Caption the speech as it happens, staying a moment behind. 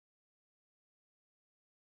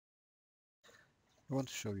I want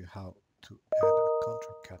to show you how to add a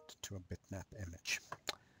contour cut to a bitmap image.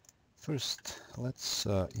 First, let's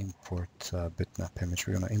import bitmap image.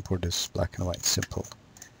 We're going to import this black and white simple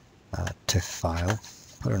TIFF file.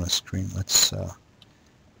 Put it on a screen. Let's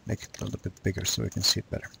make it a little bit bigger so we can see it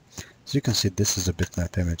better. So you can see this is a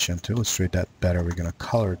bitmap image, and to illustrate that better, we're going to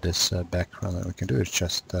color this background, and we can do it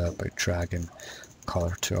just by dragging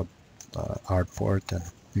color to a artboard. And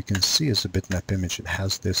you can see as a bitmap image, it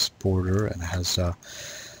has this border and has a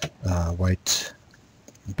white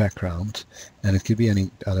background, and it could be any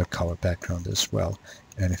other color background as well.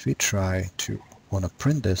 And if we try to want to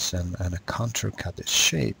print this and contour cut this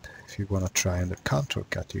shape, if you want to try under contour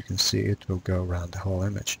cut, you can see it will go around the whole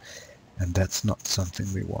image, and that's not something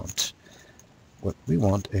we want. What we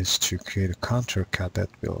want is to create a contour cut that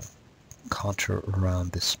will contour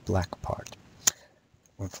around this black part.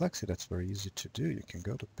 On Flexi, that's very easy to do. You can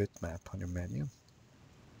go to Bitmap on your menu,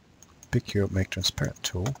 pick your Make Transparent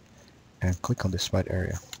tool, and click on this white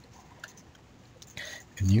area.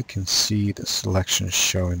 And you can see the selections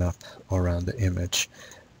showing up around the image.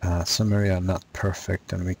 Some area are not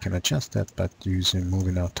perfect, and we can adjust that by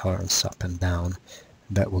moving our tolerance up and down.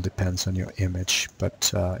 That will depend on your image,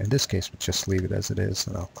 but in this case, we'll just leave it as it is,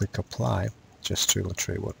 and I'll click Apply just to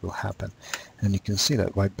illustrate what will happen. And you can see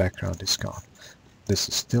that white background is gone. This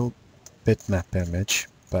is still bitmap image,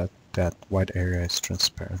 but that white area is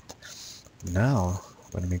transparent. Now,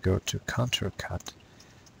 when we go to contour cut,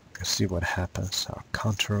 you see what happens. Our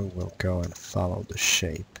contour will go and follow the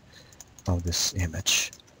shape of this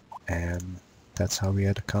image, and that's how we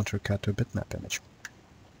add a contour cut to a bitmap image.